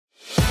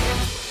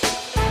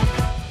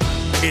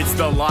It's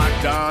the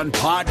Locked On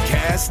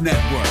Podcast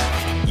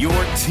Network, your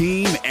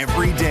team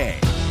every day.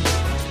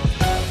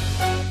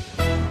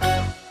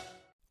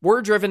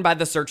 We're driven by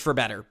the search for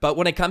better, but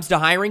when it comes to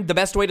hiring, the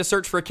best way to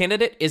search for a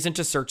candidate isn't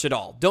to search at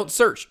all. Don't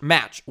search,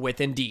 match with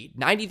Indeed.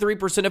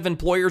 93% of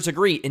employers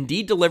agree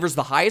Indeed delivers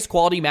the highest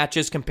quality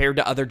matches compared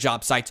to other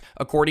job sites,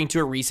 according to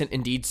a recent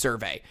Indeed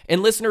survey.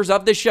 And listeners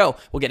of this show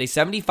will get a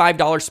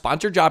 $75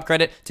 sponsored job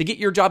credit to get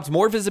your jobs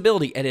more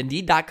visibility at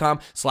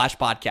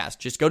Indeed.com/podcast.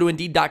 Just go to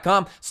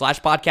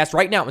Indeed.com/podcast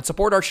right now and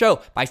support our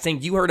show by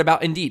saying you heard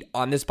about Indeed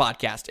on this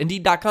podcast.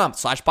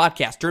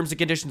 Indeed.com/podcast. Terms and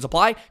conditions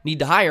apply. Need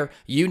to hire?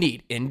 You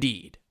need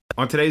Indeed.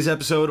 On today's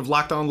episode of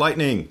Locked On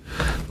Lightning,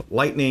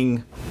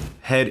 Lightning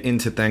head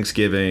into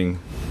Thanksgiving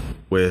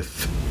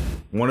with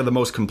one of the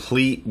most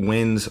complete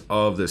wins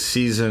of the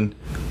season,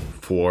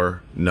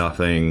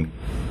 4-0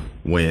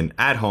 win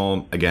at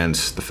home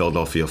against the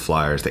Philadelphia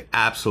Flyers. They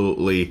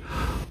absolutely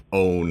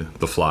own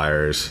the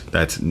Flyers.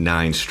 That's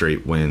 9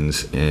 straight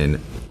wins in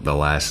the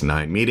last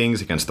 9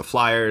 meetings against the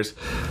Flyers.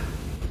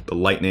 The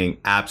Lightning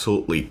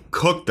absolutely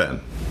cooked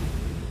them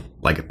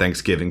like a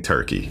Thanksgiving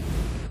turkey.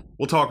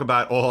 We'll talk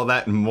about all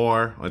that and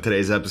more on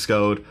today's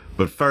episode,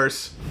 but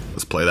first,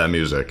 let's play that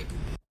music.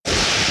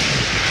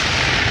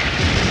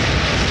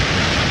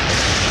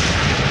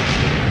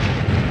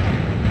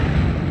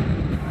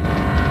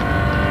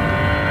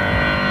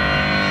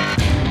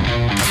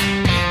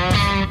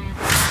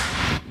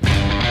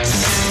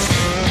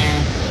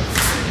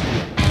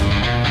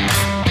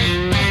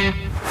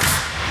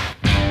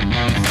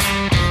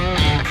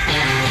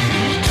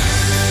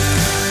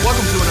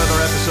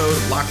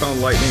 Locked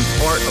On Lightning,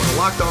 part of the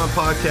Locked On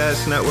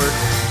Podcast Network.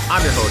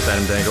 I'm your host,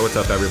 Adam Dango. What's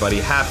up, everybody?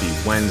 Happy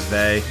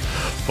Wednesday.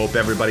 Hope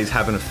everybody's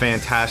having a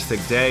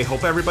fantastic day.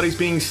 Hope everybody's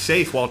being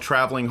safe while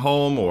traveling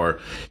home or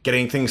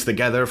getting things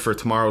together for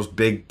tomorrow's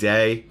big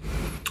day.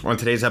 On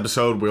today's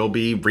episode, we'll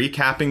be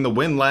recapping the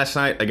win last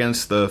night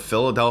against the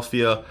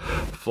Philadelphia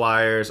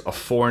Flyers, a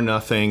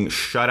 4-0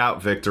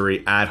 shutout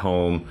victory at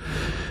home.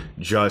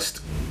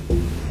 Just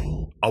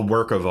a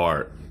work of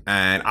art.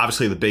 And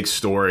obviously the big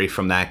story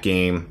from that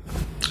game,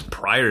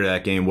 prior to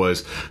that game,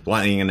 was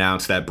Lightning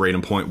announced that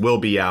Braden Point will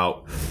be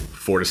out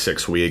 4 to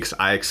 6 weeks.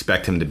 I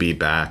expect him to be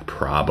back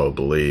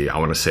probably, I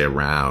want to say,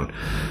 around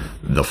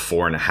the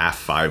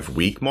 4.5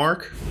 week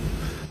mark.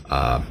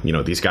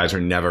 These guys are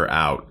never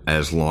out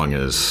as long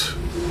as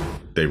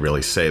they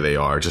really say they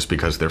are, just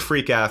because they're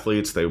freak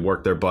athletes. They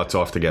work their butts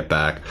off to get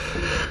back.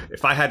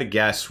 If I had to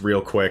guess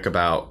real quick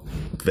about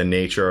the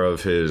nature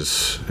of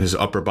his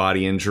upper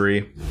body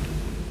injury,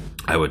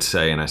 I would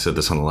say, and I said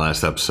this on the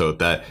last episode,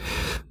 that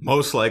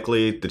most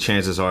likely the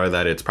chances are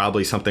that it's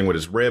probably something with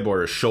his rib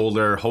or his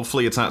shoulder.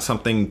 Hopefully it's not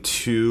something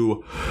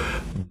too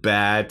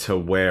bad to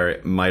where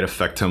it might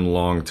affect him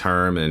long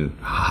term and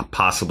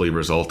possibly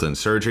result in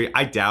surgery.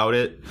 I doubt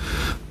it.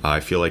 I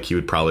feel like he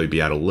would probably be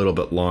out a little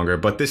bit longer,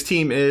 but this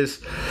team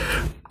is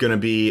going to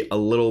be a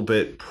little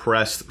bit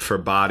pressed for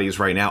bodies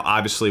right now,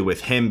 obviously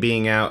with him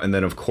being out, and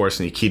then of course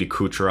Nikita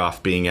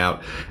Kucherov being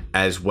out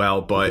as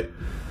well. But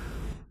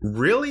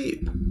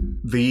really,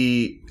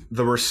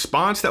 the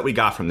response that we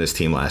got from this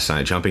team last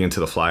night, jumping into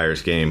the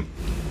Flyers game,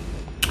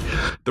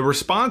 the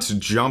response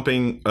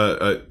jumping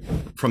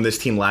from this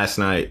team last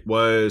night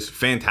was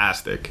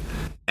fantastic.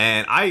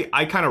 And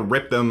I kind of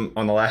ripped them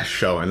on the last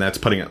show, and that's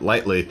putting it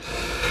lightly,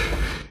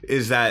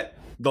 is that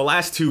the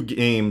last 2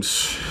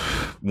 games,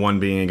 one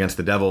being against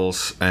the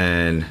Devils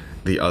and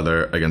the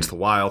other against the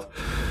Wild,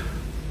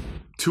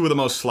 2 of the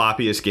most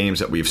sloppiest games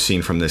that we've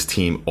seen from this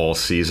team all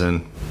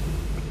season.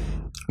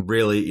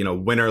 Really,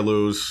 win or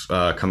lose,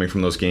 coming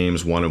from those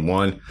games,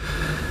 1-1.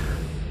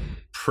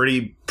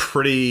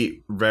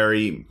 Pretty,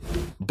 very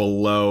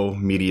below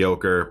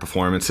mediocre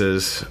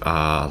performances.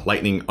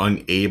 Lightning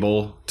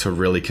unable to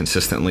really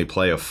consistently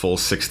play a full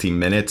 60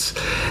 minutes.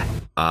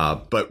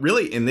 But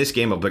really, in this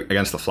game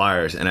against the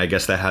Flyers, and I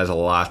guess that has a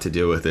lot to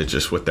do with it,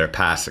 just with their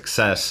past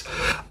success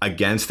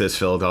against this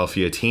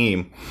Philadelphia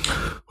team,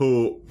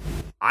 who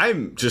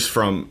I'm just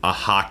from a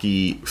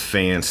hockey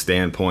fan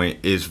standpoint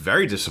is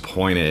very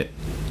disappointed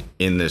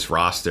in this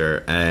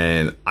roster,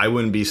 and I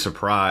wouldn't be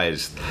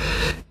surprised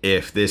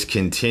if this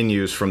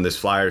continues from this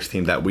Flyers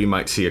team that we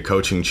might see a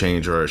coaching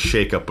change or a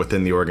shakeup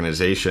within the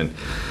organization,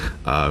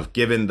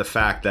 given the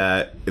fact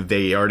that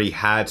they already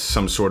had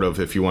some sort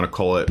of, if you want to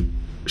call it,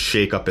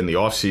 shakeup in the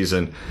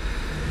offseason.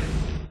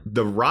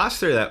 The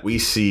roster that we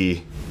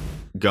see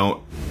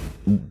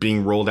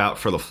being rolled out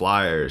for the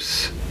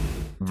Flyers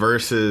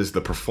versus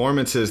the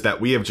performances that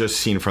we have just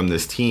seen from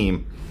this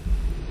team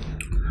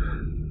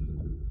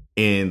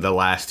in the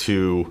last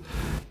 2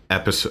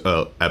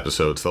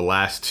 episodes, the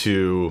last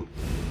 2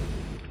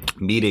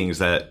 meetings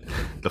that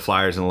the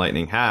Flyers and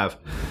Lightning have,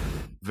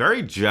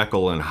 very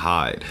Jekyll and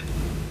Hyde.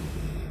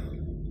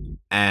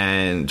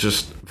 And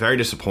just very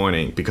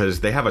disappointing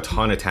because they have a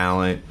ton of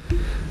talent.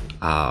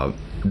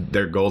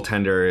 Their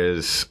goaltender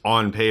is,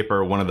 on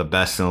paper, one of the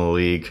best in the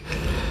league.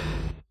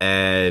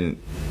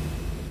 And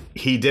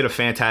he did a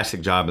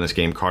fantastic job in this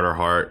game. Carter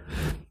Hart,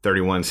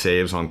 31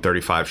 saves on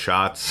 35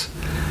 shots.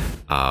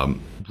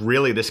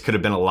 Really, this could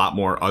have been a lot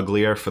more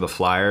uglier for the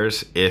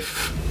Flyers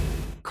if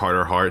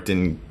Carter Hart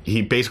didn't.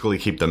 He basically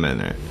keep them in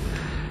there.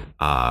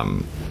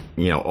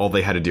 All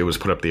they had to do was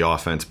put up the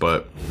offense,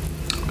 but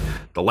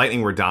the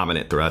Lightning were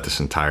dominant throughout this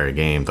entire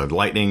game. The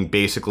Lightning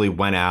basically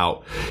went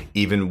out,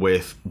 even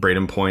with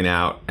Braden Point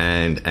out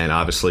and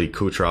obviously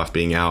Kucherov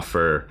being out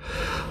for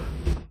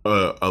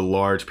a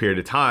large period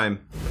of time.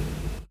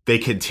 They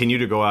continue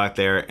to go out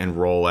there and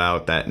roll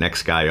out that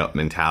next guy up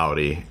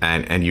mentality,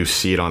 and you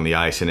see it on the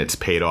ice, and it's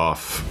paid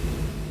off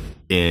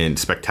in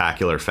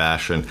spectacular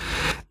fashion.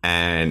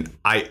 And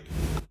I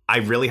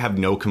really have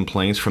no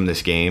complaints from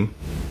this game.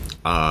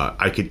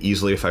 I could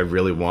easily, if I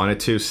really wanted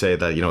to, say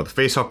that, the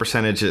faceoff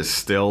percentage is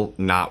still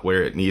not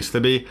where it needs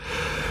to be.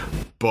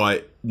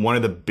 But one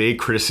of the big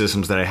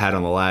criticisms that I had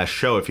on the last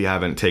show, if you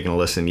haven't taken a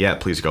listen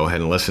yet, please go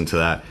ahead and listen to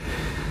that,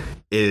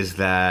 is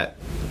that,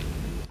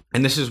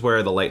 and this is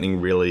where the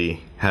Lightning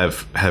really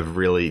have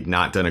really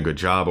not done a good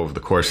job over the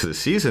course of the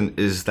season,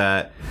 is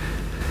that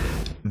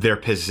their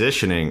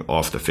positioning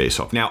off the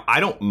faceoff. Now,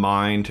 I don't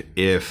mind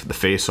if the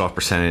faceoff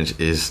percentage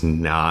is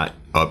not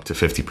up to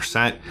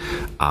 50%.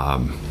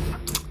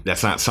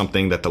 That's not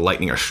something that the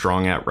Lightning are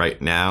strong at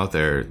right now.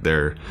 Their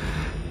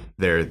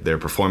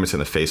performance in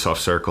the faceoff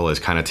circle has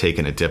kind of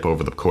taken a dip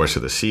over the course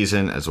of the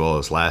season, as well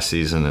as last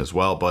season as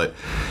well. But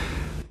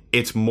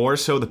it's more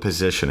so the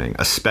positioning,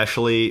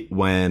 especially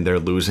when they're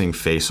losing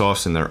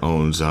faceoffs in their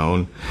own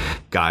zone.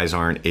 Guys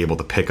aren't able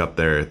to pick up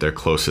their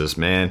closest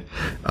man.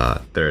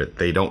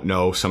 They don't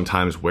know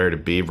sometimes where to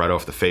be right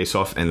off the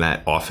faceoff, and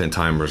that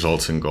oftentimes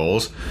results in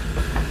goals.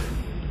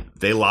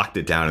 They locked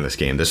it down in this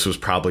game. This was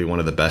probably one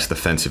of the best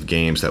defensive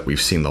games that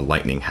we've seen the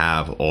Lightning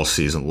have all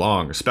season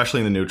long, especially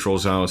in the neutral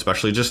zone,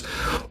 especially just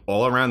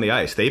all around the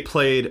ice. They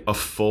played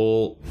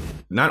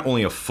not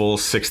only a full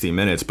 60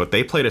 minutes, but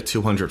they played a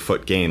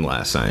 200-foot game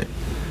last night.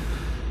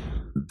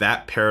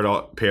 That paired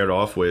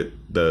off with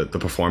the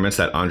performance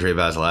that Andrei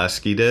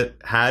Vasilevskiy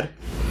had,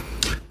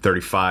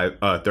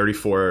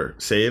 34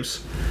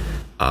 saves.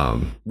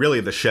 Really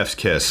the chef's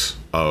kiss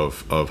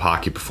of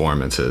hockey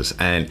performances.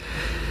 And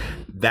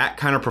that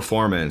kind of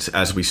performance,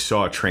 as we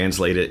saw,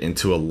 translated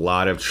into a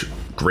lot of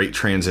great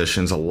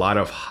transitions, a lot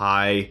of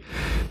high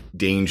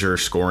danger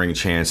scoring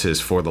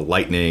chances for the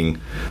Lightning,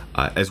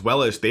 as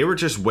well as they were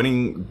just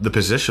winning the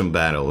position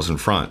battles in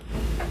front.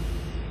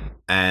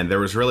 And there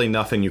was really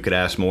nothing you could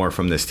ask more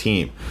from this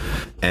team.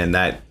 And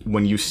that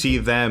when you see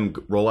them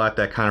roll out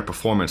that kind of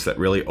performance, that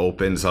really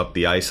opens up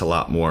the ice a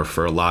lot more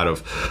for a lot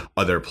of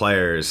other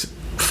players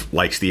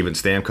like Steven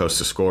Stamkos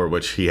to score,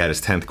 which he had his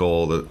 10th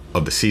goal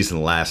of the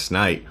season last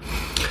night,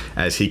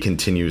 as he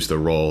continues to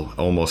roll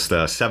almost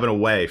 7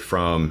 away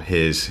from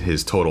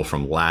his total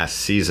from last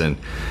season.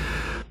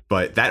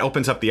 But that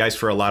opens up the ice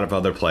for a lot of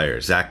other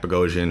players. Zach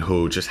Bogosian,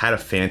 who just had a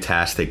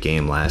fantastic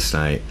game last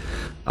night.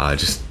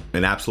 Just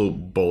an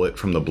absolute bullet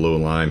from the blue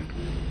line,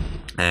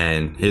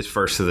 and his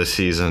first of the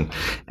season.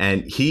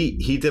 And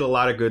he did a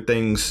lot of good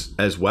things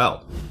as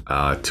well.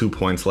 2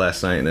 points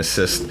last night, an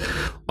assist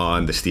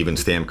on the Steven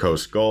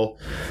Stamkos goal.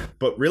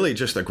 But really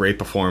just a great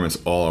performance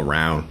all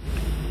around.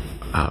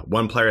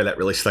 One player that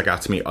really stuck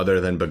out to me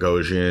other than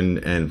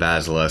Bogosian and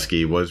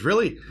Vasilevskiy was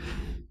really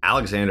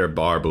Alexander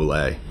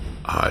Barr-Boulet.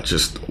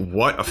 Just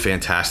what a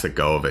fantastic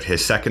go of it.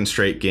 His second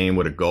straight game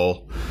with a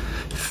goal,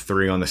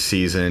 3 on the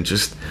season.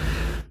 Just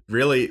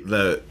really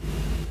the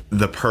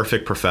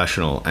perfect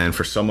professional. And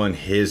for someone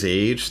his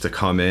age to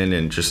come in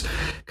and just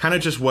kind of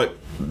just what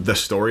the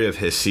story of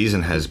his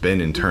season has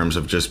been in terms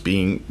of just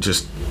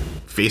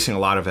facing a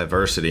lot of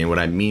adversity. And what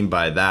I mean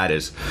by that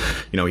is,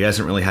 he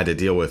hasn't really had to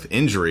deal with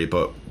injury,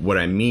 but what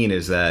I mean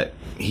is that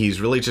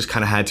he's really just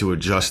kind of had to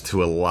adjust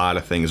to a lot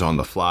of things on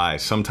the fly.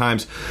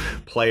 Sometimes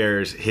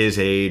players his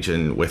age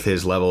and with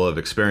his level of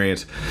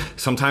experience,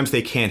 sometimes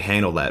they can't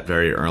handle that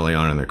very early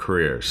on in their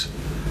careers.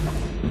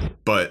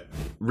 But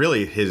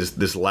really,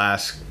 this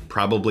last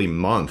probably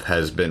month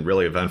has been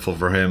really eventful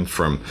for him,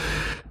 from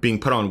being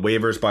put on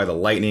waivers by the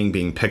Lightning,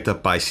 being picked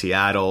up by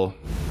Seattle,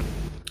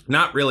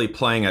 not really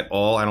playing at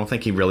all. I don't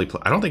think he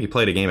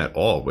played a game at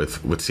all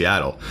with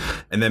Seattle,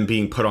 and then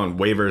being put on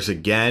waivers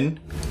again,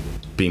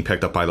 being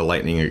picked up by the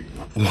Lightning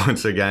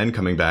once again,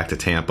 coming back to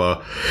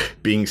Tampa,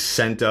 being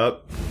sent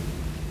up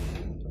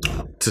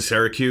to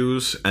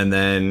Syracuse, and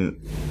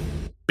then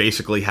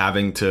basically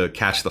having to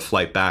catch the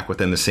flight back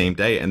within the same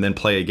day and then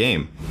play a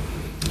game.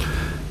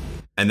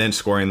 And then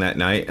scoring that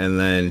night and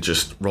then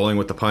just rolling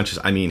with the punches.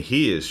 I mean,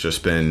 he has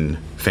just been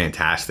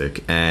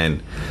fantastic,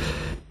 and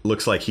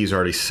looks like he's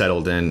already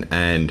settled in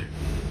and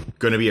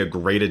going to be a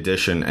great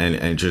addition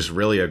and just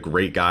really a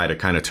great guy to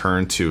kind of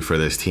turn to for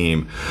this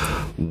team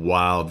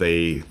while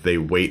they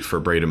wait for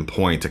Braden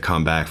Point to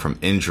come back from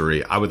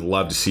injury. I would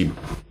love to see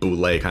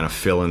Boulet kind of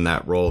fill in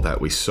that role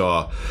that we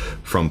saw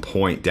from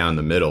Point down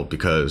the middle,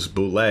 because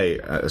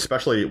Boulet,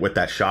 especially with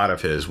that shot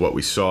of his, what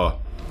we saw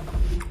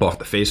off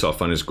the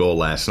faceoff on his goal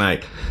last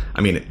night,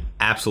 I mean,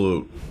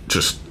 absolute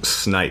just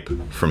snipe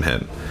from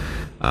him.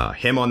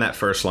 Him on that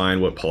first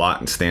line with Palat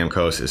and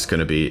Stamkos is going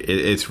to be,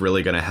 it's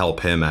really going to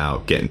help him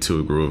out get into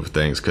a groove of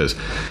things, because,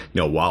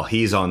 while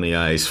he's on the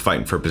ice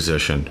fighting for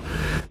position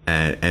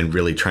and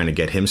really trying to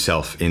get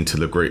himself into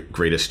the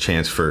greatest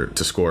chance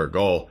to score a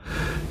goal,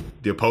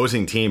 the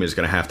opposing team is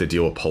going to have to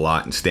deal with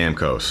Palat and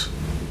Stamkos.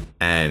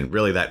 And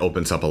really that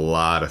opens up a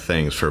lot of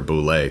things for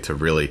Boulay to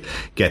really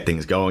get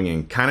things going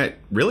and kind of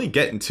really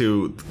get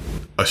into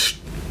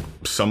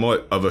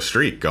somewhat of a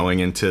streak going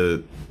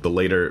into the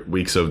later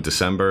weeks of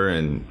December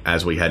and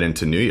as we head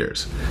into New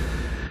Year's.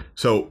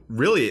 So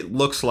really it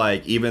looks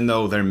like, even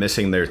though they're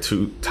missing their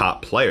two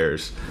top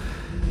players,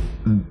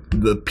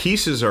 the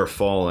pieces are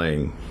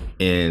falling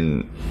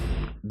in.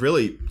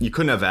 Really, you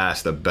couldn't have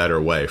asked a better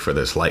way for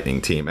this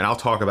Lightning team. And I'll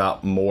talk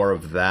about more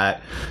of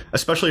that,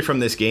 especially from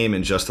this game,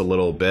 in just a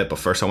little bit. But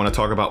first, I want to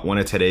talk about one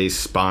of today's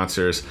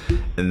sponsors,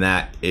 and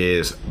that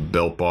is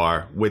Built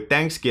Bar. With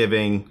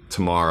Thanksgiving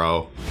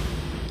tomorrow,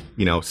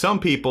 some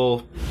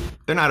people,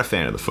 they're not a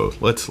fan of the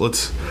food. Let's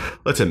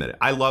admit it.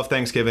 I love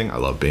Thanksgiving. I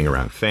love being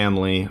around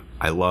family.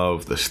 I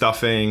love the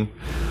stuffing.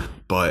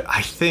 But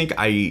I think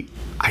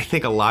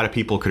a lot of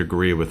people could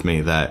agree with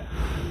me that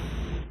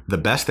the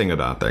best thing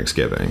about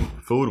Thanksgiving,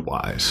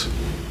 food-wise,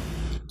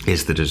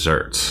 is the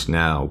desserts.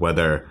 Now,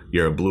 whether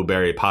you're a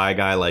blueberry pie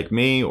guy like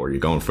me, or you're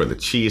going for the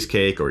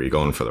cheesecake, or you're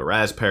going for the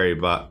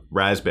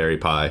raspberry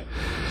pie,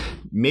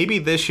 maybe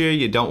this year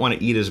you don't want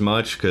to eat as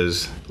much,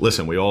 because,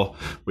 listen, we all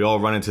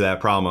run into that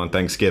problem on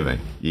Thanksgiving.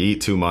 You eat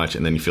too much,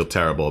 and then you feel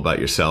terrible about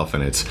yourself,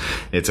 and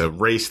it's a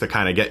race to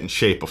kind of get in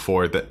shape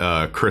before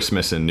the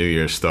Christmas and New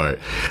Year's start.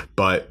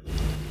 But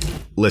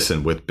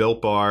listen, with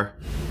Built Bar,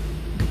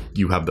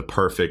 you have the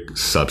perfect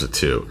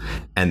substitute.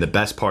 And the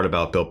best part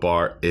about Built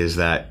Bar is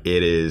that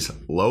it is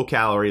low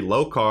calorie,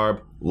 low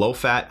carb, low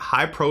fat,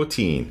 high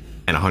protein,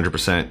 and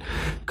 100%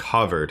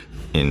 covered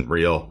in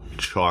real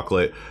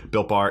chocolate.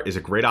 Built Bar is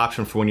a great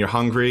option for when you're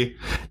hungry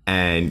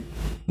and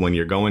when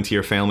you're going to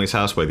your family's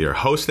house, whether you're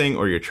hosting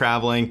or you're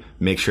traveling.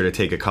 Make sure to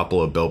take a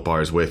couple of Built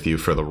Bars with you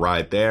for the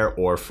ride there,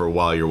 or for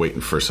while you're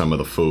waiting for some of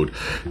the food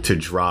to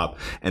drop.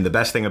 And the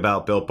best thing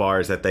about Built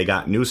Bar is that they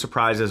got new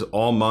surprises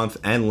all month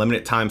and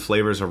limited time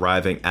flavors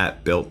arriving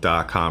at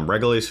Built.com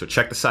regularly. So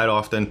check the site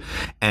often.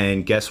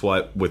 And guess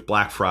what? With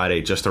Black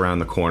Friday just around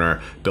the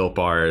corner, Built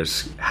Bar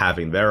is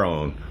having their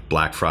own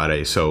Black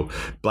Friday. So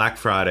Black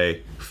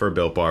Friday for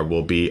Built Bar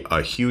will be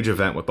a huge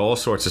event with all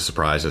sorts of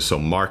surprises. So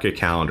mark your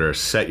calendar,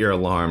 set your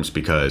alarms,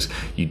 because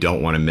you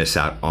don't want to miss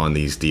out on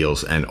these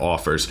deals and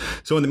offers.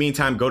 So in the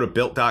meantime, go to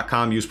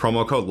Built.com, use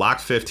promo code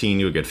LOCKED15.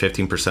 You'll get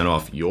 15%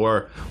 off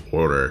your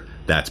order.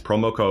 That's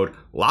promo code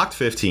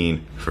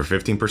LOCKED15 for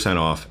 15%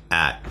 off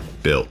at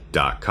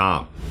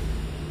Built.com.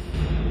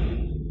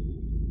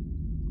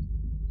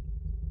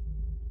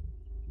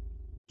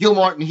 Gil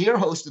Martin here,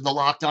 host of the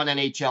Locked On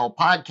NHL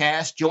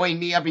podcast. Join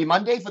me every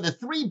Monday for the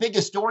three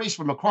biggest stories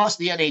from across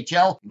the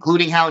NHL,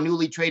 including how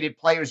newly traded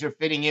players are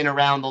fitting in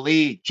around the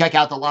league. Check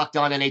out the Locked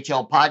On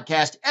NHL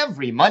podcast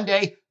every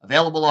Monday,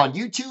 available on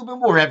YouTube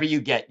and wherever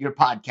you get your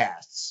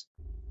podcasts.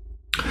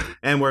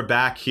 And we're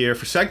back here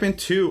for segment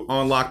 2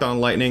 on Locked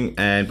On Lightning.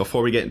 And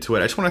before we get into it,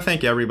 I just want to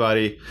thank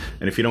everybody.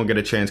 And if you don't get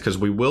a chance, because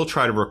we will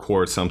try to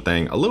record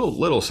something, a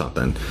little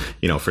something,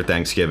 for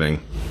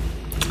Thanksgiving.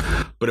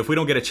 But if we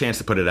don't get a chance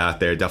to put it out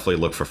there, definitely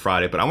look for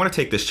Friday. But I want to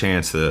take this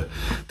chance to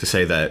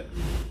say that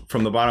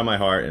from the bottom of my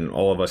heart, and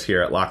all of us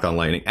here at Locked On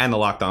Lightning and the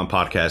Locked On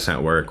Podcast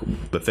Network,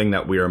 the thing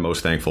that we are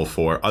most thankful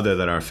for, other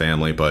than our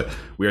family, but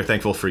we are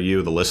thankful for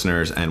you, the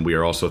listeners, and we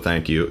are also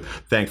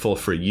thankful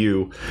for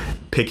you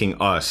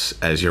picking us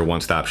as your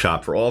one-stop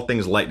shop for all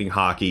things Lightning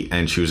hockey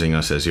and choosing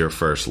us as your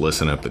first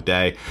listen of the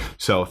day.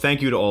 So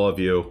thank you to all of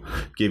you.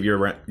 Give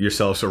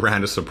yourselves a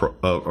round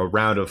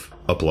of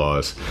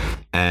applause.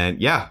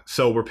 And yeah,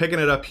 so we're picking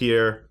it up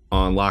here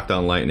on Locked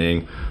On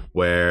Lightning,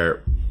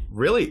 where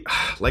really,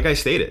 like I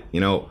stated,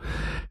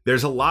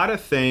 there's a lot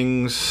of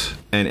things,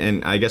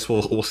 and I guess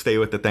we'll stay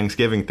with the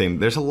Thanksgiving thing.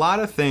 There's a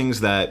lot of things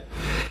that,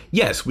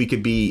 yes, we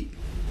could be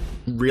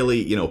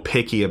really,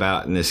 picky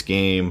about in this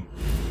game.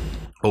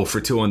 0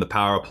 for 2 on the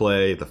power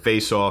play, the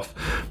face-off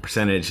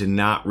percentage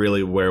not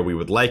really where we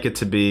would like it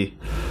to be.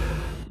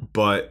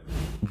 But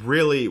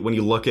really, when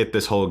you look at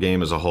this whole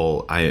game as a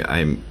whole,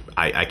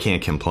 I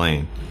can't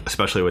complain,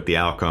 especially with the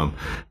outcome.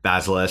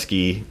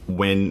 Vasilevskiy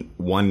win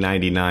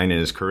 199 in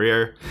his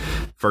career.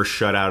 First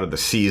shutout of the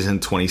season,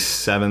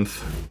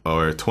 28th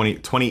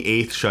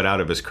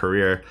shutout of his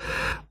career.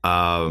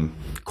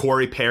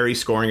 Corey Perry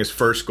scoring his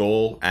first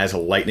goal as a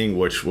Lightning,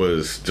 which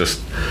was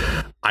just,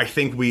 I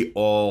think we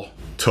all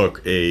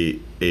took a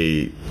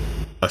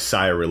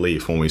sigh of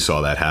relief when we saw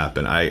that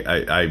happen.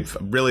 I've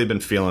really been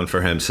feeling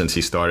for him since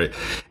he started.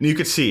 And you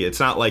could see it's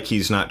not like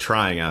he's not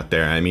trying out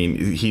there. I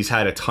mean, he's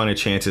had a ton of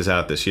chances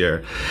out this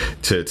year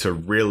to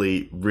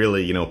really,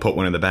 put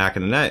one in the back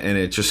of the net, and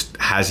it just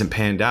hasn't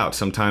panned out.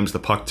 Sometimes the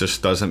puck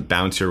just doesn't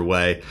bounce your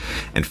way,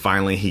 and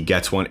finally he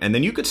gets one. And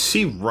then you could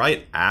see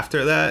right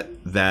after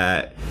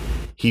that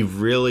he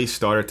really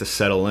started to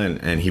settle in,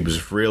 and he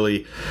was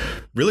really,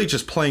 really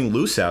just playing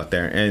loose out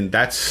there. And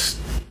that's,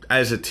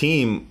 as a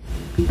team,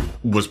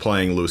 was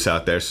playing loose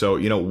out there. So,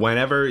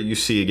 whenever you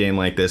see a game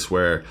like this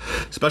where,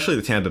 especially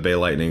the Tampa Bay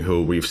Lightning,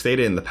 who we've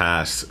stated in the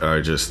past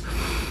are just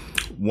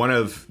one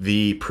of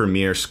the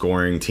premier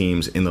scoring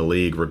teams in the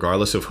league,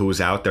 regardless of who's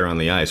out there on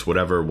the ice,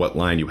 what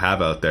line you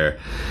have out there,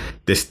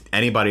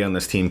 anybody on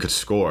this team could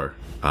score.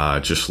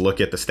 Just look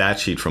at the stat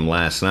sheet from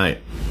last night.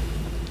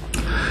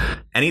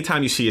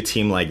 Anytime you see a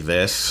team like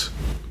this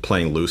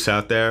playing loose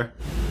out there,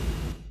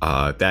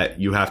 that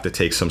you have to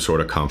take some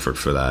sort of comfort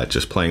for that,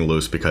 just playing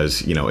loose,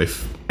 because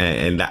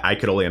and I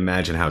could only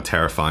imagine how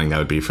terrifying that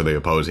would be for the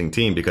opposing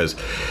team, because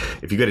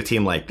if you get a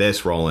team like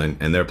this rolling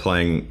and they're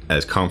playing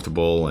as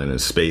comfortable and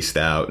as spaced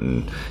out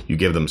and you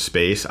give them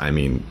space, I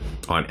mean,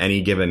 on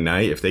any given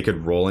night, if they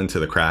could roll into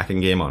the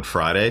Kraken game on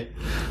Friday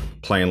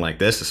playing like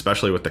this,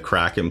 especially with the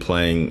Kraken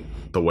playing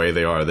the way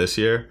they are this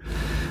year,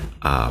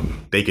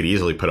 they could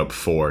easily put up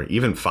 4,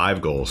 even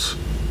 5 goals.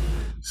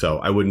 So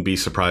I wouldn't be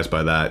surprised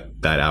by that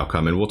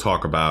outcome, and we'll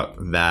talk about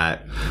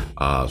that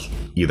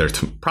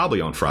probably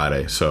on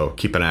Friday. So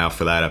keep an eye out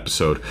for that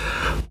episode.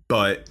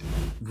 But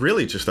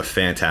really, just a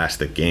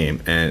fantastic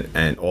game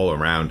and all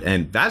around.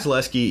 And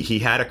Vasilevskiy, he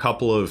had a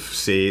couple of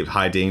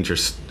high danger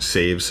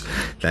saves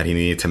that he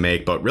needed to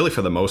make, but really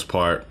for the most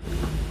part,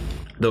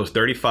 those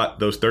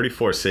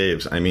 34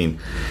 saves, I mean,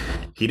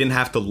 he didn't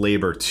have to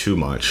labor too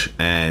much,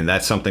 and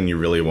that's something you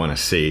really want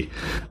to see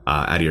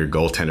out of your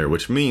goaltender,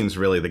 which means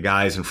really the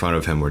guys in front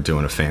of him were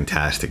doing a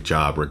fantastic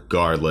job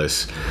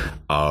regardless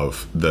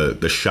of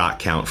the shot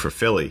count for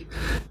Philly.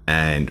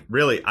 And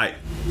really,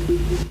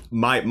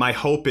 my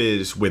hope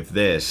is with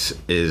this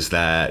is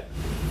that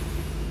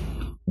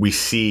we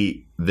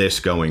see this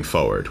going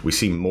forward. We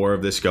see more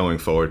of this going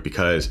forward,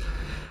 because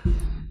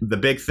the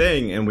big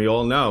thing, and we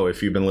all know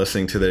if you've been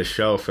listening to this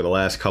show for the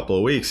last couple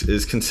of weeks,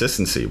 is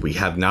consistency. We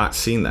have not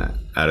seen that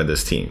out of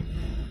this team.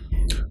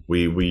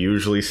 We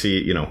usually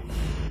see,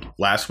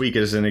 last week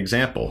is an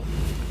example.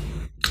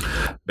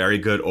 Very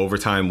good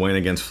overtime win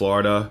against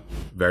Florida.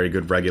 Very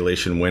good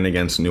regulation win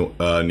against New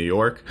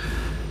York.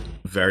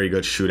 Very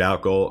good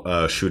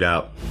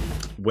shootout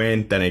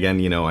win. Then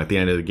again, at the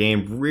end of the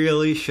game,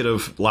 really should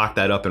have locked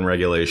that up in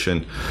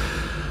regulation.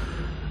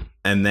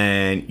 And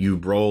then you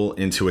roll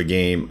into a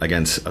game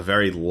against a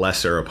very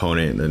lesser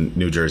opponent, the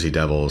New Jersey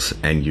Devils,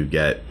 and you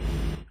get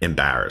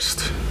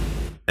embarrassed.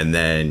 And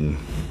then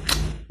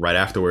right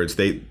afterwards,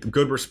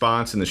 good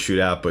response in the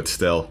shootout, but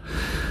still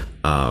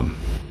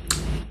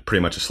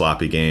pretty much a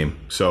sloppy game.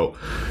 So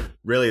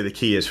really the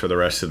key is for the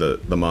rest of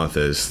the month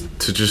is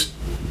to just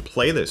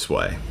play this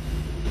way.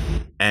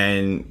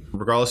 And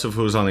regardless of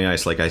who's on the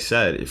ice, like I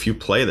said, if you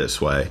play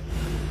this way,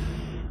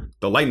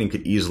 the Lightning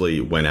could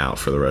easily win out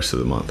for the rest of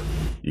the month.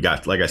 You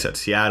got, like I said,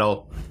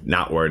 Seattle,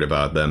 not worried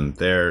about them.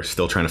 They're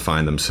still trying to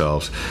find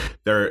themselves.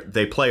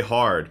 They play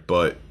hard,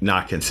 but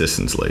not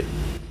consistently.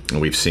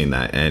 And we've seen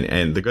that.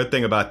 And the good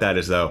thing about that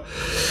is, though,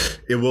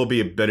 it will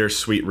be a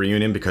bittersweet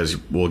reunion because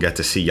we'll get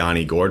to see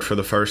Yanni Gourde for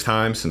the first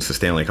time since the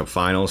Stanley Cup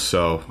Finals.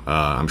 So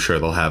I'm sure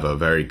they'll have a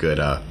very good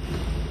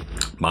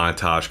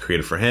montage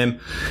created for him.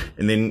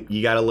 And then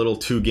you got a little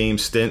 2-game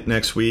stint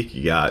next week.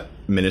 You got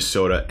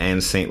Minnesota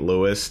and St.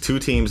 Louis, 2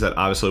 teams that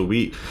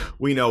obviously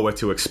we know what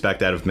to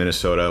expect out of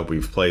Minnesota.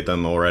 We've played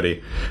them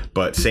already,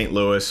 but St.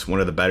 Louis,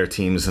 one of the better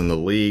teams in the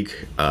league,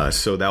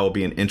 so that will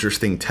be an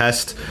interesting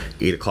test.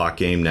 8:00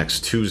 game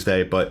next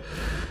Tuesday. But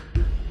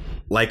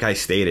like I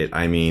stated,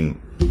 I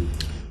mean,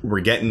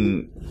 we're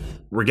getting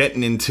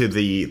into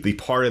the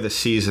part of the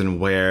season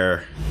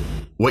where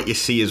what you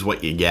see is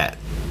what you get.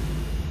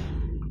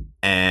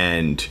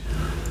 And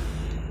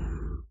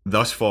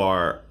thus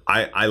far,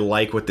 I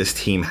like what this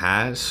team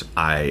has.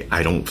 I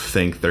don't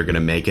think they're going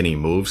to make any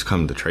moves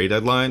come the trade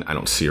deadline. I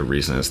don't see a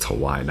reason as to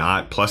why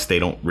not. Plus, they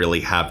don't really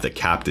have the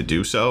cap to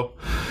do so.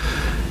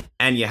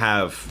 And you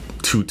have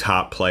 2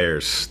 top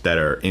players that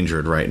are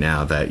injured right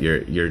now that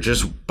you're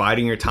just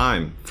biding your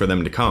time for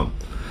them to come.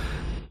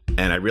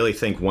 And I really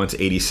think once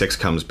 86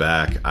 comes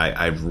back,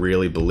 I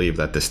really believe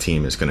that this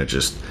team is going to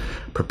just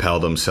propel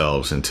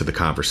themselves into the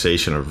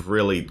conversation of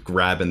really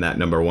grabbing that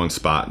number 1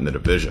 spot in the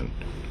division,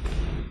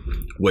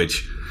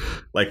 which,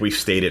 like we've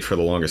stated for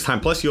the longest time.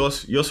 Plus, you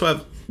also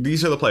have,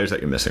 these are the players that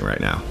you're missing right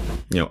now.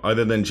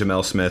 Other than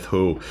Jamel Smith,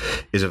 who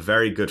is a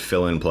very good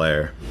fill-in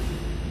player,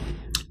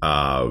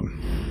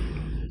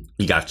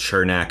 you got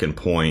Chernak and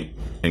Point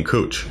and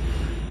Cooch.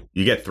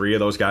 You get 3 of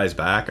those guys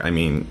back. I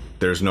mean,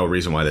 there's no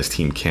reason why this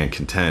team can't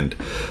contend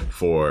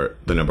for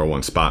the number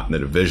 1 spot in the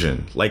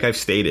division. Like I've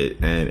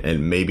stated,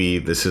 and maybe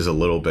this is a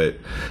little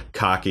bit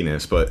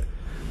cockiness, but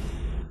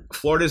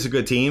Florida's a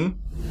good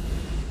team,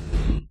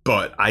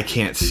 but I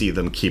can't see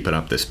them keeping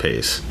up this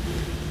pace.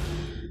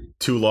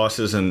 2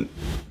 losses and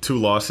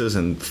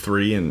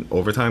 3 in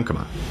overtime. Come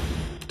on.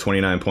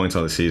 29 points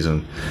on the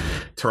season.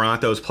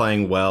 Toronto's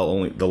playing well.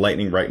 Only the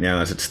Lightning right now,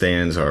 as it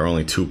stands, are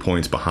only 2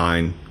 points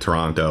behind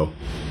Toronto.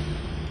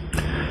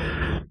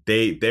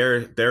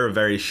 They're a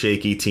very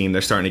shaky team.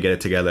 They're starting to get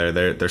it together.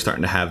 They're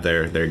starting to have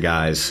their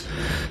guys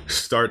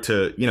start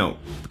to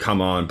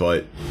come on,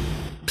 but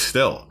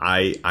still,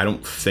 I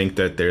don't think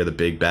that they're the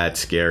big, bad,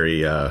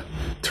 scary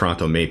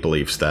Toronto Maple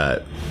Leafs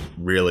that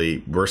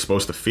really we're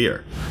supposed to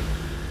fear.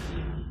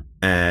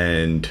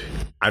 And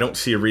I don't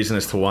see a reason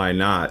as to why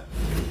not,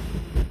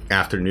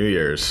 after New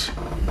Year's,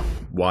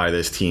 why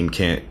this team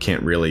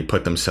can't really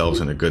put themselves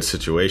in a good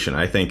situation.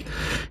 I think,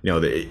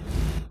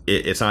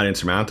 it's not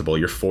insurmountable.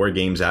 You're 4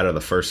 games out of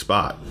the first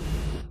spot.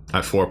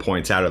 4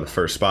 points out of the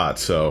first spot.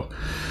 So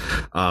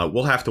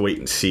we'll have to wait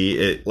and see.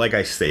 It, like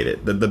I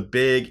stated, the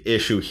big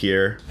issue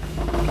here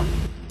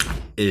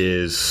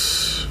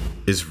is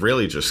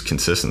really just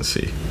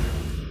consistency.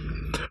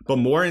 But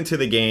more into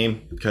the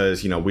game,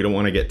 because, we don't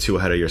want to get too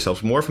ahead of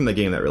yourselves. More from the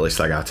game that really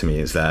stuck out to me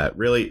is that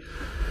really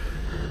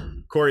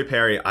Corey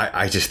Perry,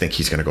 I just think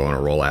he's going to go on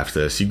a roll after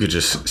this. You could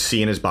just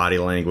see in his body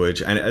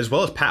language, and as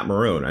well as Pat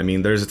Maroon. I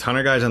mean, there's a ton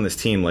of guys on this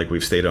team, like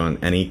we've stated on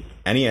any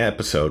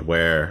episode,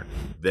 where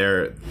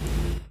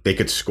they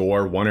could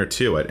score 1 or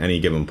 2 at any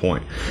given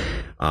point.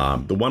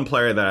 The one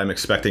player that I'm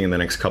expecting in the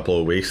next couple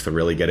of weeks to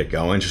really get it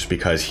going, just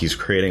because he's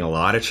creating a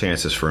lot of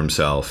chances for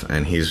himself,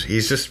 and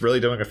he's just really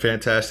doing a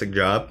fantastic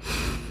job,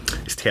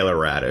 is Taylor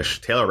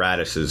Radish. Taylor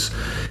Radish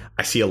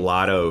I see a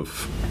lot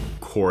of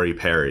Corey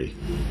Perry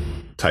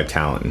type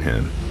talent in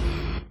him.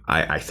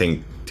 I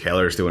think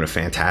Taylor's doing a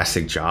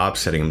fantastic job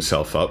setting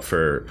himself up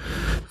for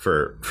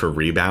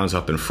rebounds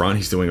up in front.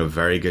 He's doing a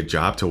very good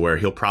job to where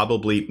he'll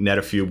probably net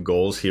a few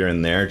goals here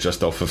and there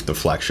just off of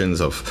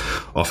deflections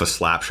off a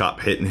slap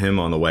shot hitting him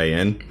on the way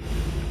in.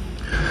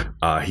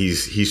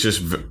 He's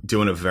just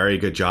doing a very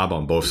good job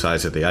on both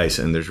sides of the ice,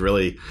 and there's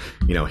really,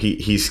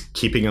 he's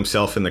keeping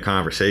himself in the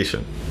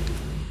conversation.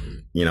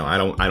 I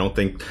don't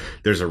think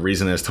there's a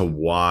reason as to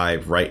why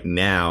right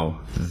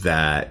now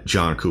that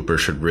John Cooper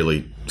should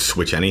really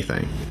switch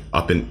anything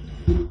up, and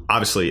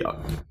obviously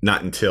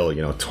not until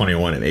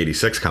 21 and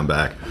 86 come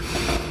back.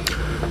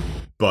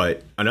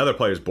 But another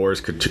player is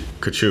Boris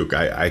Kachuk.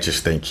 I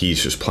just think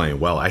he's just playing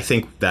well. I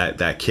think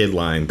that kid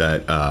line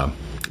that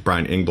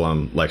Brian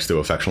Ingblom likes to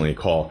affectionately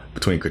call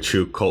between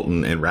Kachuk,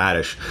 Colton, and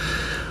Radish,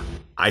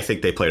 I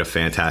think they played a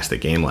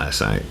fantastic game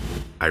last night.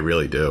 I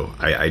really do.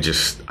 I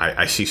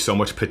see so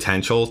much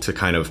potential to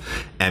kind of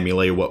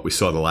emulate what we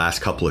saw the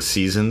last couple of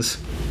seasons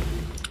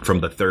from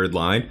the third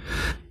line.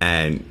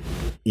 And,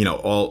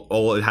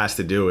 all it has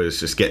to do is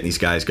just getting these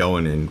guys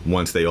going. And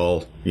once they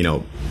all,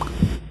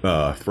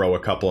 throw a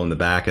couple in the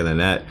back of the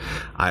net,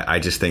 I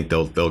just think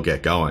they'll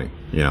get going.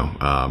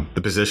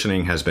 The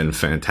positioning has been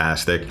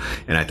fantastic,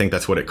 and I think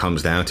that's what it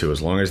comes down to.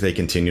 As long as they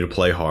continue to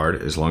play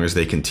hard, as long as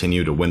they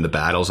continue to win the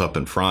battles up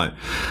in front,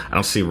 I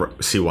don't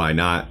see why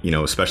not.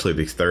 Especially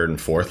these third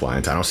and fourth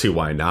lines, I don't see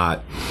why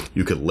not.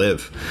 You could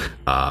live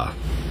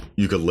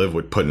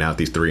with putting out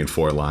these 3 and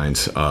 4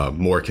 lines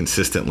more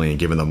consistently and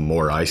giving them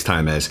more ice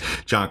time, as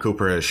John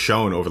Cooper has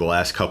shown over the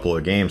last couple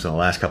of games and the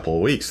last couple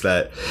of weeks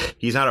that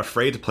he's not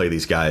afraid to play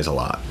these guys a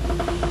lot.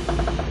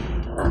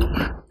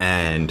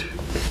 And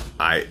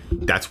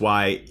that's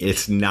why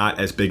it's not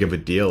as big of a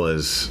deal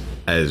as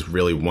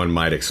really one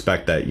might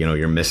expect, that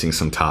you're missing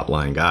some top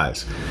line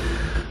guys.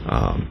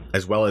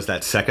 As well as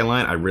that second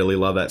line, I really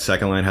love that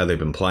second line, how they've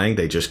been playing.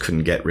 They just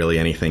couldn't get really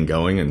anything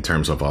going in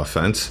terms of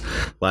offense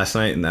last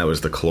night, and that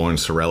was the Killorn,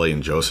 Cirelli,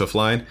 and Joseph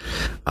line.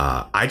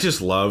 I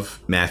just love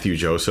Matthew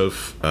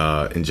Joseph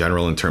in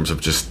general, in terms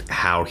of just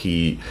how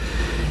he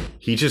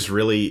just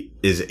really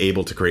is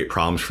able to create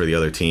problems for the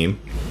other team.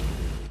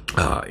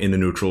 In the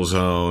neutral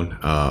zone,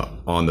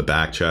 on the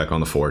back check,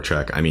 on the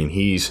forecheck. I mean,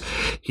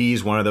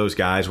 he's one of those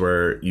guys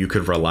where you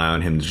could rely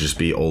on him to just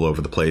be all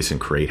over the place and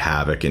create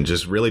havoc and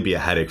just really be a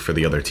headache for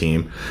the other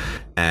team.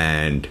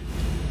 And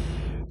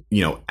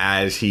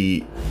as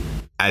he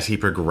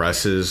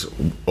progresses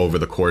over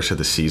the course of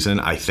the season,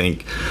 I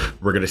think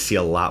we're going to see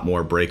a lot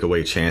more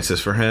breakaway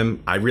chances for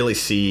him. I really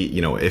see,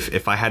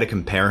 if I had to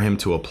compare him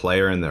to a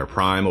player in their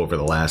prime over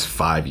the last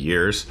 5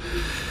 years,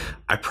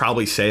 I'd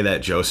probably say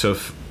that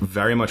Joseph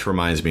very much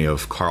reminds me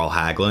of Carl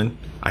Hagelin.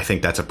 I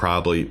think that's a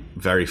probably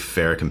very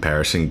fair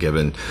comparison,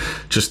 given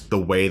just the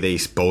way they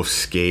both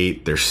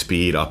skate, their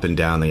speed up and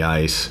down the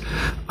ice,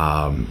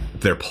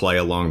 their play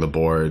along the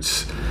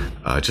boards,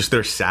 just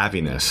their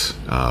savviness.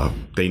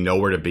 They know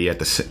where to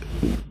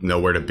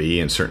be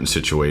in certain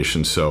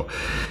situations. So,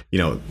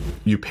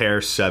 you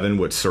pair 7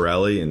 with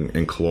Cirelli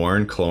and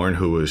Killorn,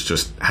 who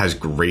has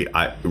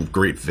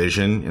great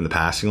vision in the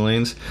passing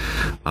lanes.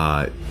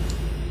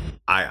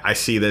 I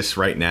see this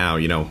right now,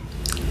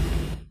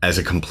 as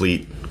a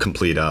complete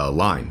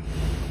line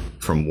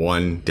from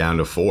 1 down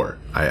to 4.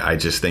 I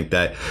just think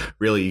that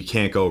really you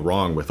can't go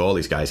wrong with all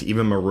these guys,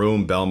 even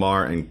Maroon,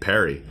 Bellemare, and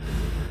Perry.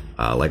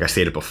 Like I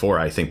stated before,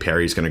 I think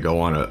Perry's going to go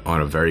on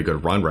a very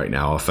good run right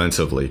now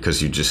offensively,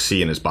 because you just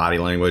see in his body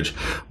language,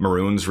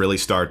 Maroon's really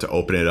start to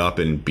open it up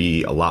and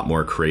be a lot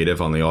more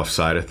creative on the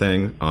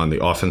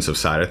offensive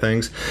side of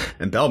things.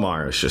 And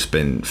Bellemare has just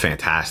been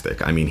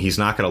fantastic. I mean, he's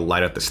not going to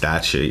light up the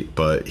stat sheet,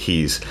 but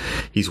he's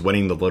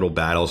winning the little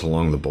battles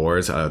along the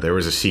boards. There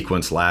was a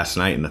sequence last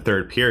night in the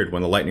third period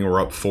when the Lightning were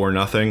up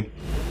 4-0.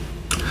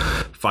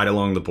 Fight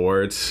along the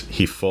boards,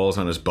 he falls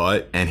on his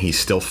butt, and he's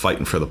still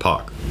fighting for the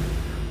puck.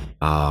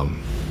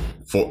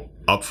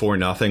 up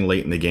 4-0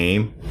 late in the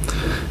game.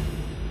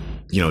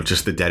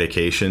 Just the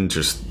dedication,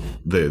 just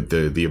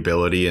the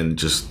ability, and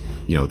just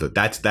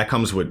that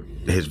comes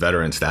with his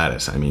veteran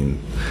status. I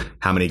mean,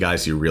 how many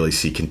guys do you really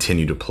see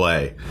continue to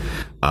play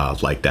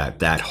like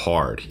that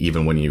hard,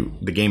 even when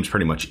the game's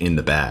pretty much in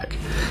the bag?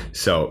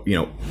 So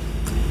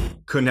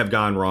couldn't have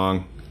gone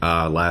wrong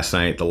last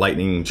night. The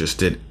Lightning just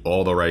did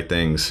all the right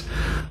things.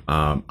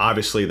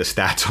 Obviously, the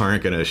stats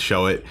aren't going to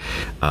show it,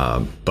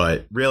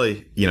 but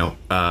really,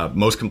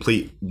 most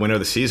complete winner of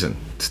the season.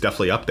 It's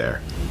definitely up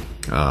there.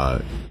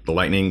 The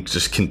Lightning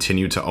just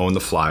continue to own the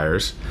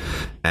Flyers,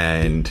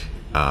 and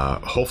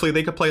hopefully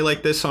they could play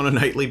like this on a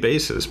nightly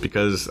basis,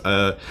 because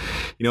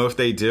if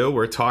they do,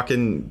 we're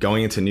talking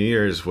going into New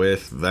Year's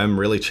with them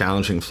really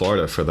challenging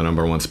Florida for the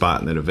number 1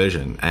 spot in the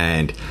division.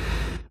 And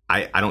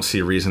I don't see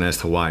a reason as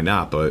to why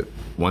not, but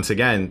once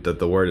again,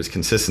 the word is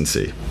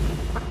consistency.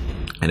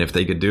 And if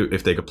they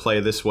could play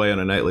this way on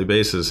a nightly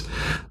basis,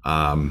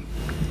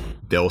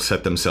 they'll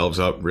set themselves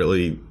up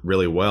really,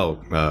 really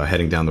well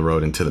heading down the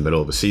road into the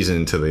middle of the season,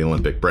 into the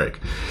Olympic break.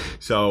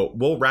 So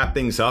we'll wrap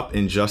things up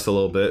in just a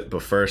little bit.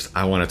 But first,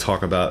 I want to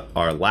talk about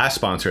our last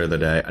sponsor of the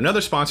day,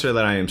 another sponsor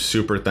that I am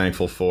super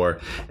thankful for,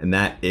 and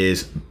that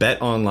is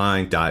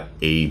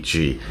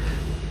betonline.ag.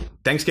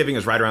 Thanksgiving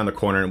is right around the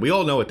corner, and we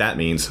all know what that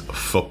means: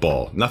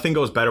 football. Nothing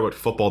goes better with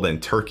football than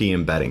turkey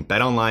and betting.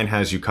 BetOnline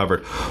has you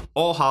covered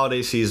all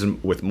holiday season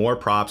with more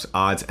props,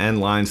 odds,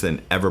 and lines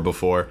than ever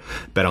before.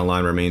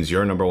 BetOnline remains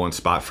your number 1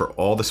 spot for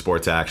all the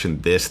sports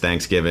action this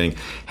Thanksgiving.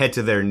 Head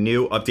to their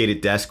new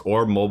updated desk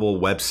or mobile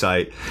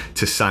website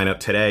to sign up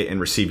today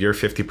and receive your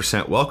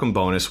 50% welcome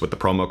bonus with the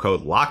promo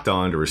code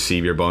LOCKEDON to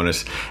receive your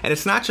bonus. And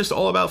it's not just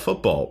all about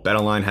football.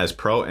 BetOnline has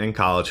pro and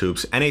college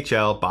hoops,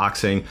 NHL,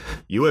 boxing,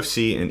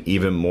 UFC, and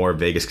even more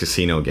Vegas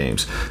casino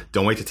games.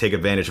 Don't wait to take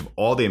advantage of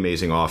all the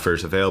amazing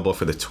offers available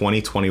for the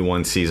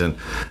 2021 season.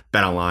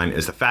 BetOnline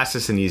is the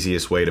fastest and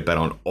easiest way to bet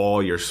on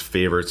all your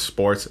favorite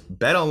sports.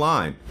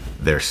 BetOnline,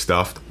 they're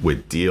stuffed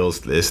with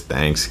deals this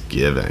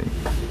Thanksgiving.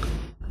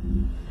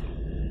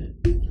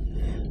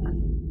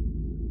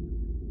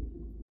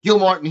 Gil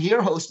Martin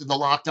here, host of the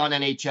Locked On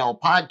NHL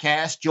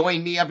podcast.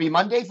 Join me every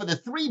Monday for the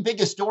 3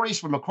 biggest stories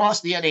from across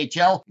the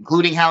NHL,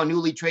 including how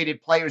newly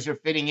traded players are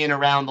fitting in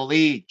around the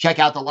league. Check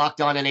out the Locked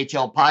On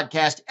NHL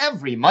podcast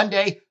every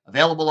Monday,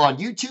 available on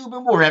YouTube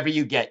and wherever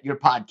you get your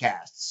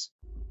podcasts.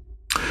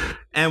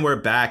 And we're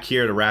back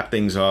here to wrap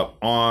things up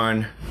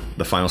on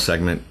the final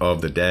segment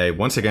of the day.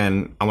 Once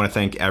again, I want to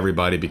thank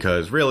everybody,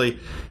 because really,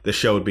 the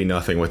show would be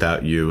nothing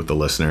without you, the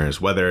listeners.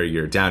 Whether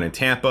you're down in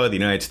Tampa, the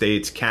United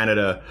States,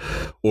 Canada,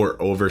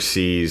 or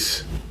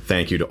overseas,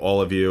 thank you to all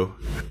of you.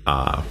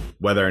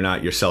 Whether or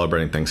not you're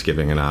celebrating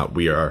Thanksgiving or not,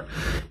 we are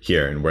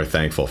here and we're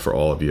thankful for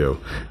all of you.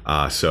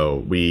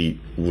 So we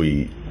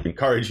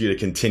encourage you to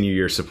continue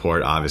your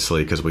support,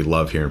 obviously, because we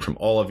love hearing from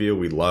all of you.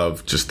 We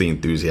love just the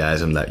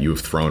enthusiasm that you've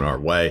thrown our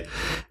way.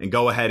 And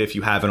go ahead, if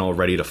you haven't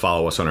already, to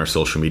follow us on our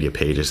social media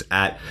pages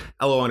at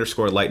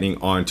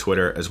LO_Lightning on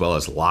Twitter, as well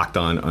as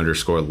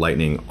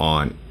LockedOn_Lightning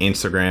on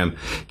Instagram.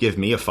 Give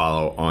me a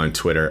follow on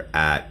Twitter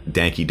at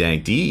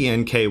DankyDank,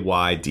 DENKYDANK.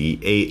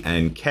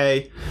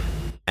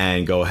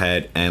 And go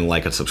ahead and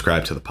like and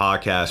subscribe to the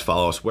podcast.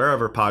 Follow us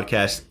wherever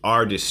podcasts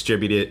are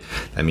distributed.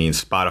 That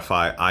means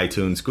Spotify,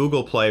 iTunes,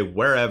 Google Play,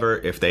 wherever.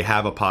 If they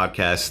have a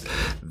podcast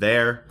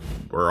there,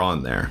 we're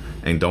on there.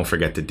 And don't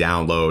forget to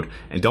download.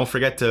 And don't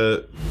forget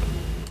to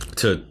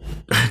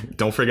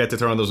don't forget to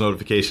turn on those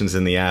notifications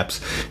in the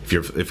apps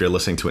if you're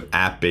listening to an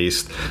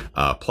app-based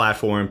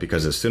platform,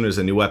 because as soon as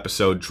a new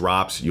episode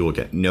drops, you will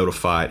get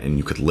notified and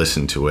you could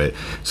listen to it,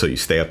 so you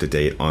stay up to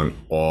date on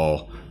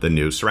all the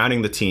news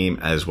surrounding the team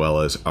as well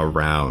as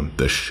around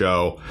the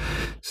show.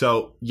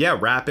 So yeah,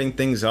 wrapping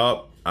things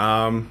up,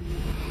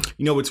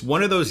 it's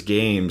one of those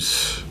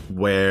games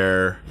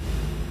where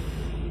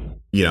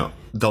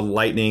the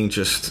Lightning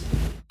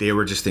they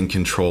were just in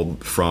control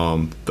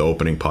from the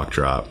opening puck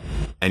drop,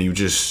 and you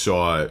just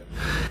saw it.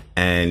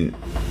 And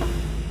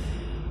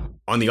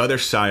on the other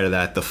side of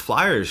that, the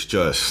Flyers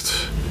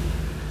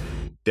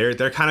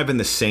they're kind of in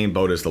the same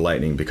boat as the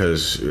Lightning,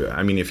 because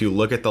if you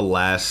look at the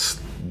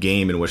last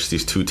game in which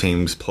these two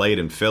teams played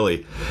in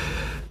Philly,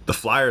 the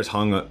Flyers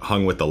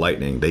hung with the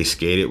Lightning. They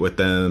skated with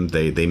them.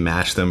 They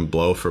matched them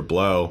blow for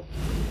blow.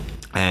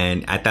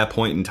 And at that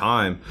point in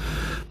time,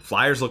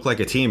 Flyers look like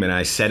a team, and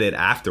I said it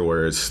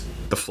afterwards,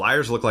 the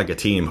Flyers look like a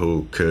team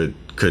who could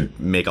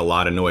make a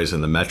lot of noise in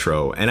the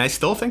Metro, and I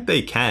still think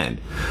they can.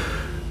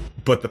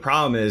 But the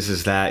problem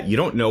is that you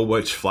don't know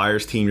which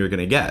Flyers team you're going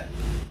to get.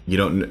 You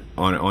don't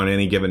on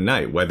any given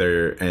night,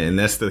 and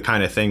that's the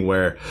kind of thing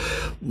where,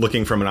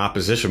 looking from an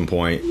opposition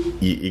point,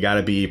 you got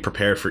to be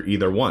prepared for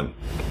either one.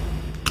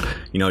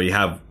 You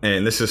have,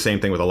 and this is the same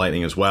thing with the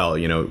Lightning as well. Are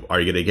you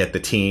going to get the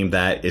team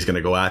that is going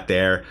to go out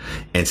there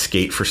and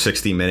skate for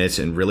 60 minutes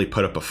and really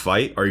put up a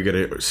fight? Or are you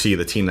going to see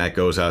the team that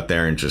goes out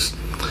there and just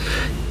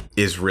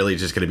is really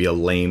just going to be a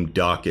lame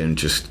duck and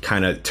just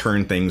kind of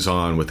turn things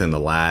on within the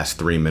last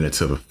 3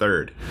 minutes of the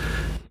third?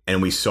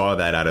 And we saw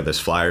that out of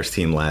this Flyers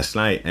team last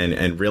night.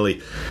 And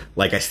really,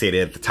 like I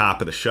stated at the top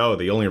of the show,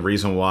 the only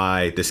reason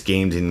why this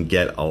game didn't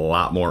get a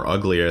lot more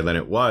uglier than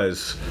it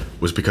was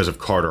because of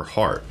Carter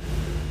Hart.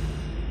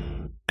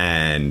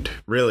 And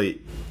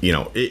really,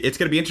 it's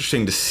going to be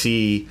interesting to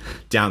see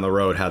down the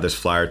road how this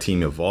Flyer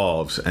team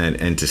evolves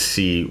and to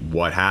see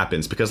what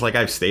happens. Because like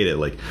I've stated,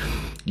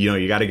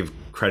 you got to give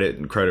credit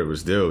and credit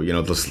was due.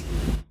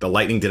 The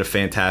Lightning did a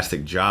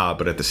fantastic job,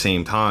 but at the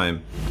same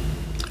time,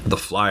 the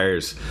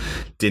Flyers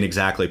didn't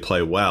exactly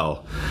play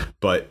well.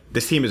 But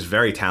this team is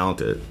very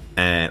talented,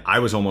 and I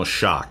was almost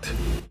shocked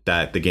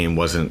that the game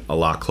wasn't a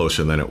lot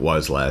closer than it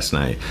was last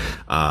night.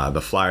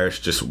 The Flyers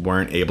just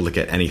weren't able to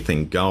get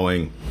anything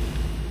going.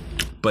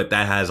 But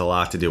that has a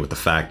lot to do with the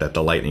fact that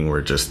the Lightning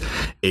were just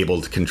able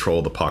to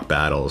control the puck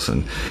battles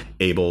and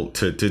able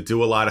to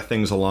do a lot of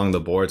things along the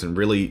boards and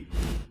really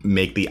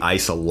make the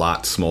ice a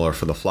lot smaller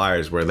for the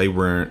Flyers, where they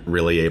weren't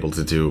really able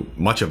to do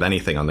much of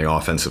anything on the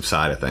offensive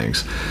side of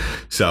things.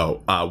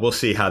 So we'll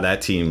see how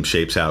that team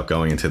shapes out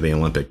going into the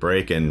Olympic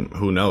break. And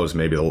who knows,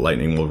 maybe the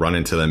Lightning will run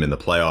into them in the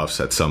playoffs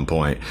at some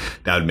point.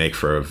 That would make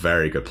for a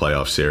very good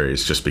playoff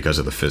series just because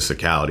of the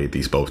physicality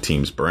these both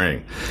teams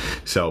bring.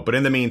 So, but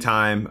in the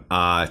meantime,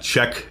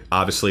 check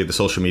obviously the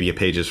social media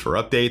pages for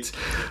updates.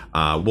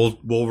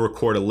 We'll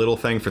record a little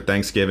thing for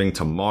Thanksgiving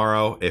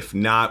tomorrow. If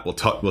not,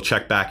 we'll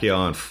check back here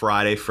on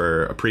Friday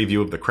for a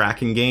preview of the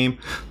Kraken game.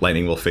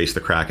 Lightning will face the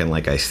Kraken,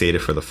 like I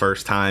stated, for the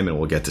first time, and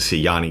we'll get to see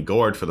Yanni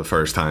Gourde for the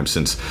first time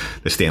since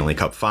the Stanley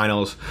Cup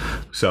Finals.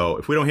 So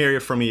if we don't hear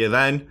from you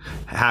then,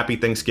 happy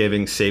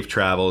Thanksgiving, safe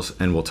travels,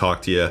 and we'll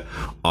talk to you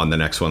on the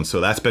next one.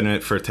 So that's been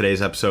it for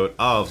today's episode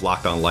of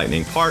Locked On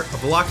Lightning, part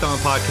of the Locked On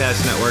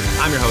Podcast Network.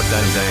 I'm your host,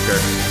 Adam Danker.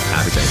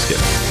 Happy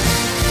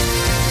Thanksgiving.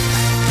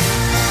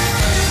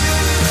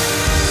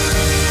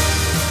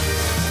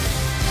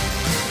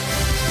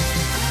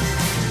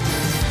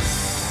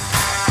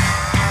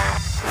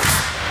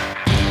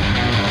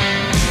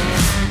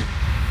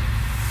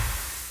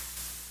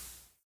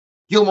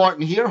 Gil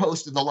Martin here,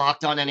 host of the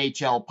Locked On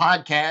NHL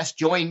podcast.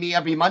 Join me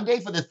every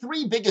Monday for the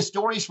three biggest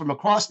stories from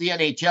across the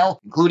NHL,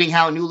 including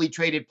how newly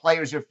traded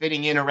players are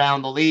fitting in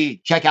around the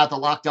league. Check out the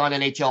Locked On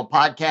NHL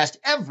podcast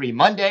every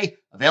Monday,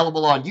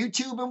 available on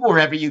YouTube and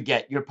wherever you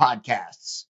get your podcasts.